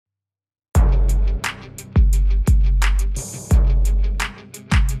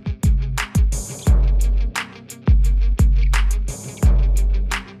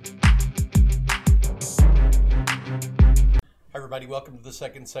welcome to the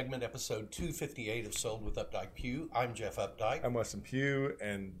second segment, episode 258 of Sold with Updike Pugh. I'm Jeff Updike. I'm Weston Pugh,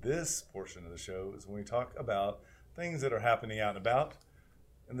 and this portion of the show is when we talk about things that are happening out and about,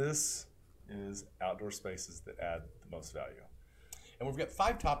 and this is outdoor spaces that add the most value. And we've got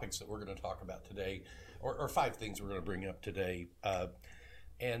 5 topics that we're going to talk about today, or 5 things we're going to bring up today.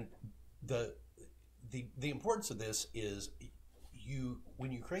 And the importance of this is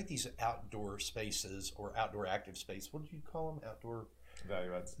when you create these outdoor spaces or outdoor active space, what do you call them? Outdoor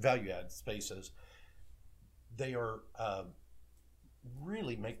value add spaces. They are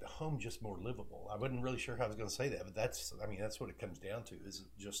really make the home just more livable. I wasn't really sure how I was going to say that, but that's what it comes down to. Is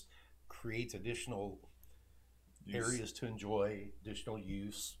it just creates additional areas to enjoy, additional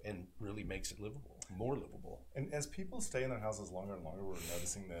use, and really makes it livable, more livable. And as people stay in their houses longer and longer, we're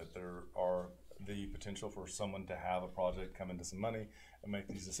noticing that there are the potential for someone to have a project come into some money and make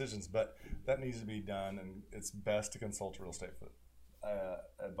these decisions, but that needs to be done, and it's best to consult a real estate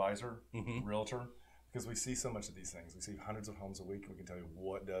advisor, realtor, because we see so much of these things. We see hundreds of homes a week, and we can tell you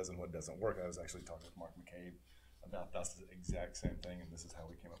what does and what doesn't work. I was actually talking with Mark McCabe about that's the exact same thing, and this is how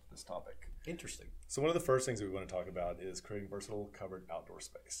we came up with this topic. Interesting. So one of the first things that we want to talk about is creating versatile covered outdoor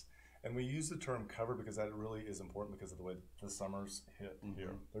space. And we use the term covered because that really is important because of the way the summers hit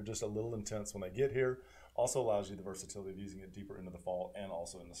here. They're just a little intense when they get here. Also allows you the versatility of using it deeper into the fall and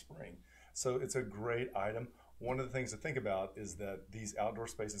also in the spring. So it's a great item. One of the things to think about is that these outdoor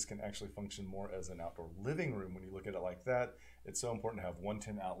spaces can actually function more as an outdoor living room when you look at it like that. It's so important to have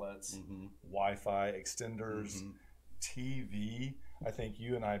 110 outlets, Wi-Fi extenders, TV. I think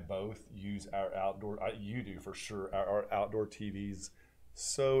you and I both use our outdoor, you do for sure, our outdoor TVs.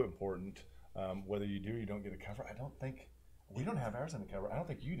 So important. Whether you do or you don't get a cover, I don't think we don't have ours in a cover. I don't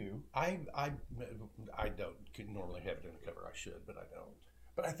think you do. I don't normally have it in a cover. I should, but I don't.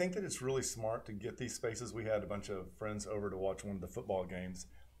 But I think that it's really smart to get these spaces. We had a bunch of friends over to watch one of the football games,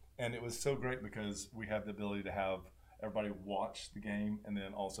 and it was so great because we have the ability to have everybody watch the game and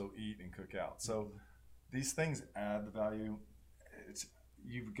then also eat and cook out. So these things add the value.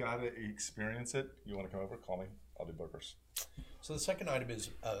 You've got to experience it. You want to come over? Call me. I'll do burgers. So the second item is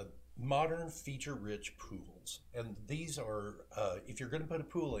modern feature-rich pools, and these are if you're going to put a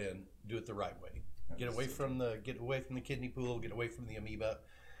pool in, do it the right way. Get away from the kiddie pool. Get away from the amoeba.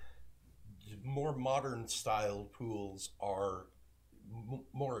 More modern style pools are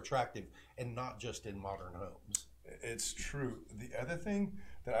more attractive, and not just in modern homes. It's true. The other thing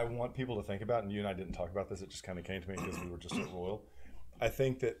that I want people to think about, and you and I didn't talk about this, it just kind of came to me because we were just at Royal. I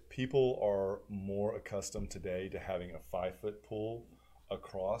think that people are more accustomed today to having a 5-foot pool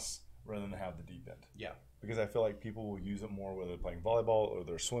across rather than have the deep end. Yeah. Because I feel like people will use it more whether they're playing volleyball or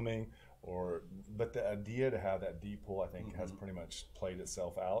they're swimming, but the idea to have that deep pool, I think, has pretty much played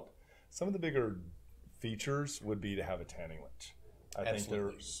itself out. Some of the bigger features would be to have a tanning ledge. I think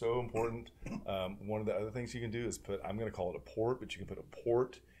they're so important. One of the other things you can do is I'm going to call it a port, but you can put a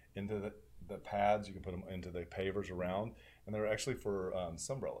port into the pads. You can put them into the pavers around, and they're actually for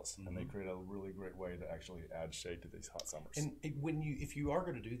sunbrellas, and they create a really great way to actually add shade to these hot summers. And if you are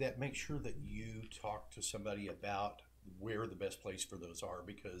going to do that, make sure that you talk to somebody about where the best place for those are,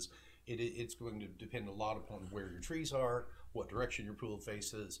 because it's going to depend a lot upon where your trees are, what direction your pool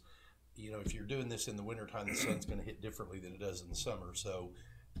faces. If you're doing this in the wintertime, the sun's going to hit differently than it does in the summer. So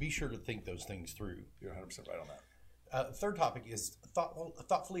be sure to think those things through. You're 100% right on that. Third topic is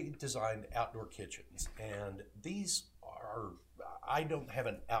thoughtfully designed outdoor kitchens. And these are, I don't have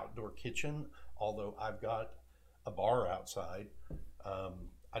an outdoor kitchen, although I've got a bar outside. But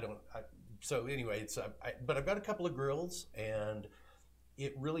I've got a couple of grills, and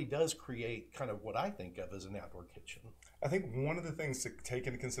it really does create kind of what I think of as an outdoor kitchen. I think one of the things to take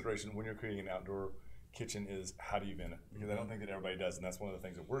into consideration when you're creating an outdoor kitchen is how do you vent it? Because I don't think that everybody does, and that's one of the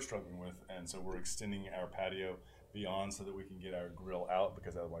things that we're struggling with. And so we're extending our patio beyond so that we can get our grill out,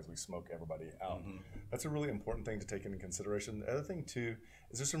 because otherwise we smoke everybody out. That's a really important thing to take into consideration. The other thing too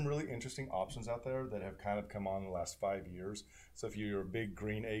is there's some really interesting options out there that have kind of come on in the last 5 years. So if you're a big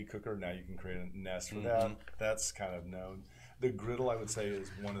green egg cooker, now you can create a nest for that. That's kind of known. The griddle, I would say, is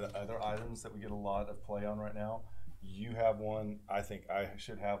one of the other items that we get a lot of play on right now. You have one. I think I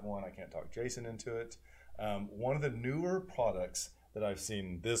should have one. I can't talk Jason into it. One of the newer products that I've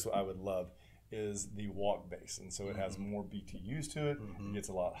seen, this I would love, is the wok base. And so it has more BTUs to it. It gets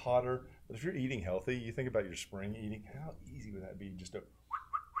a lot hotter. But if you're eating healthy, you think about your spring eating, how easy would that be just to,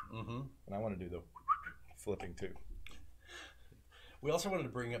 and I want to do the flipping too. We also wanted to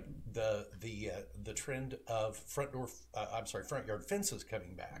bring up the trend of front yard fences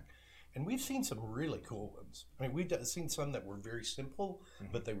coming back. And we've seen some really cool ones. I mean, we've seen some that were very simple,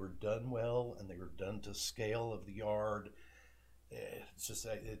 but they were done well, and they were done to scale of the yard. It's just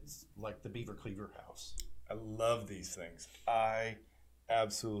it's like the beaver cleaver house. I love these things. I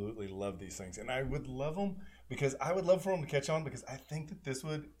absolutely love these things. And I would love them because I would love for them to catch on because I think that this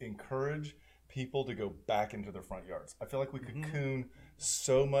would encourage people to go back into their front yards. I feel like we cocoon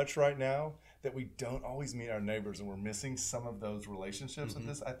so much right now that we don't always meet our neighbors, and we're missing some of those relationships that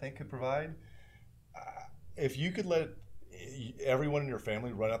this, I think, could provide. If you could let everyone in your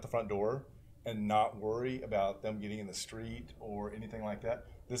family run out the front door and not worry about them getting in the street or anything like that,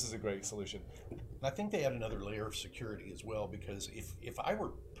 this is a great solution. I think they add another layer of security as well, because if I were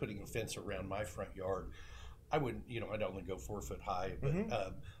putting a fence around my front yard, I wouldn't, I'd only go 4 foot high, but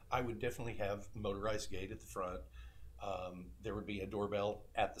I would definitely have motorized gate at the front. There would be a doorbell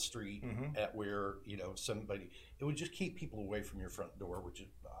at the street at where, somebody, it would just keep people away from your front door, which is,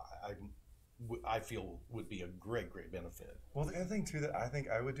 I feel would be a great benefit. Well, the other thing too that I think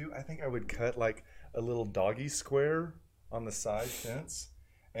I would do, I think I would cut like a little doggy square on the side fence,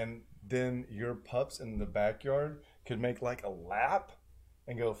 and then your pups in the backyard could make like a lap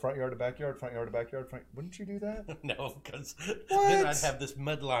and go front yard to backyard, front yard to backyard. Wouldn't you do that? No, because then I'd have this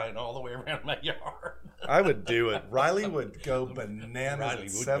mud line all the way around my yard. I would do it. Riley would go bananas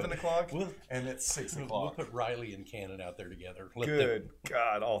at 7 o'clock and at 6 o'clock. We'll put Riley and Cannon out there together. Good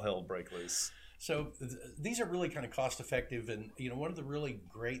God, all hell break loose. So these are really kind of cost effective, and one of the really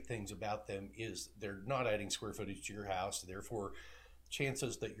great things about them is they're not adding square footage to your house. Therefore,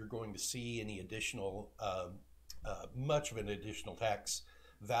 chances that you're going to see any additional, much of an additional tax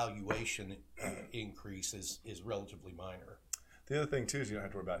valuation increase is relatively minor. The other thing too is you don't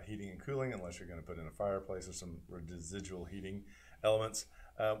have to worry about heating and cooling unless you're going to put in a fireplace or some residual heating elements.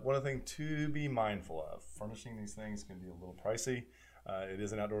 One other thing to be mindful of: furnishing these things can be a little pricey. It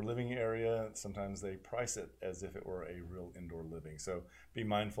is an outdoor living area. Sometimes they price it as if it were a real indoor living. So be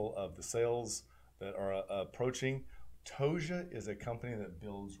mindful of the sales that are approaching. Toja is a company that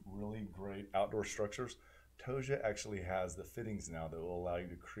builds really great outdoor structures. Toja actually has the fittings now that will allow you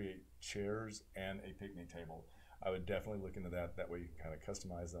to create chairs and a picnic table. I would definitely look into that. That way you can kind of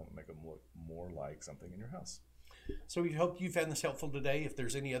customize them and make them look more like something in your house. So we hope you found this helpful today. If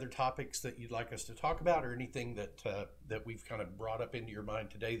there's any other topics that you'd like us to talk about, or anything that we've kind of brought up into your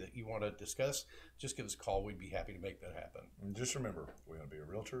mind today that you want to discuss, just give us a call. We'd be happy to make that happen. And just remember, we want to be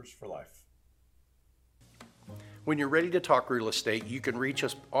realtors for life. When you're ready to talk real estate, you can reach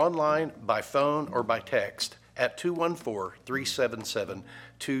us online, by phone, or by text at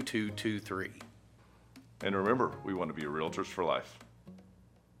 214-377-2223. And remember, we want to be realtors for life.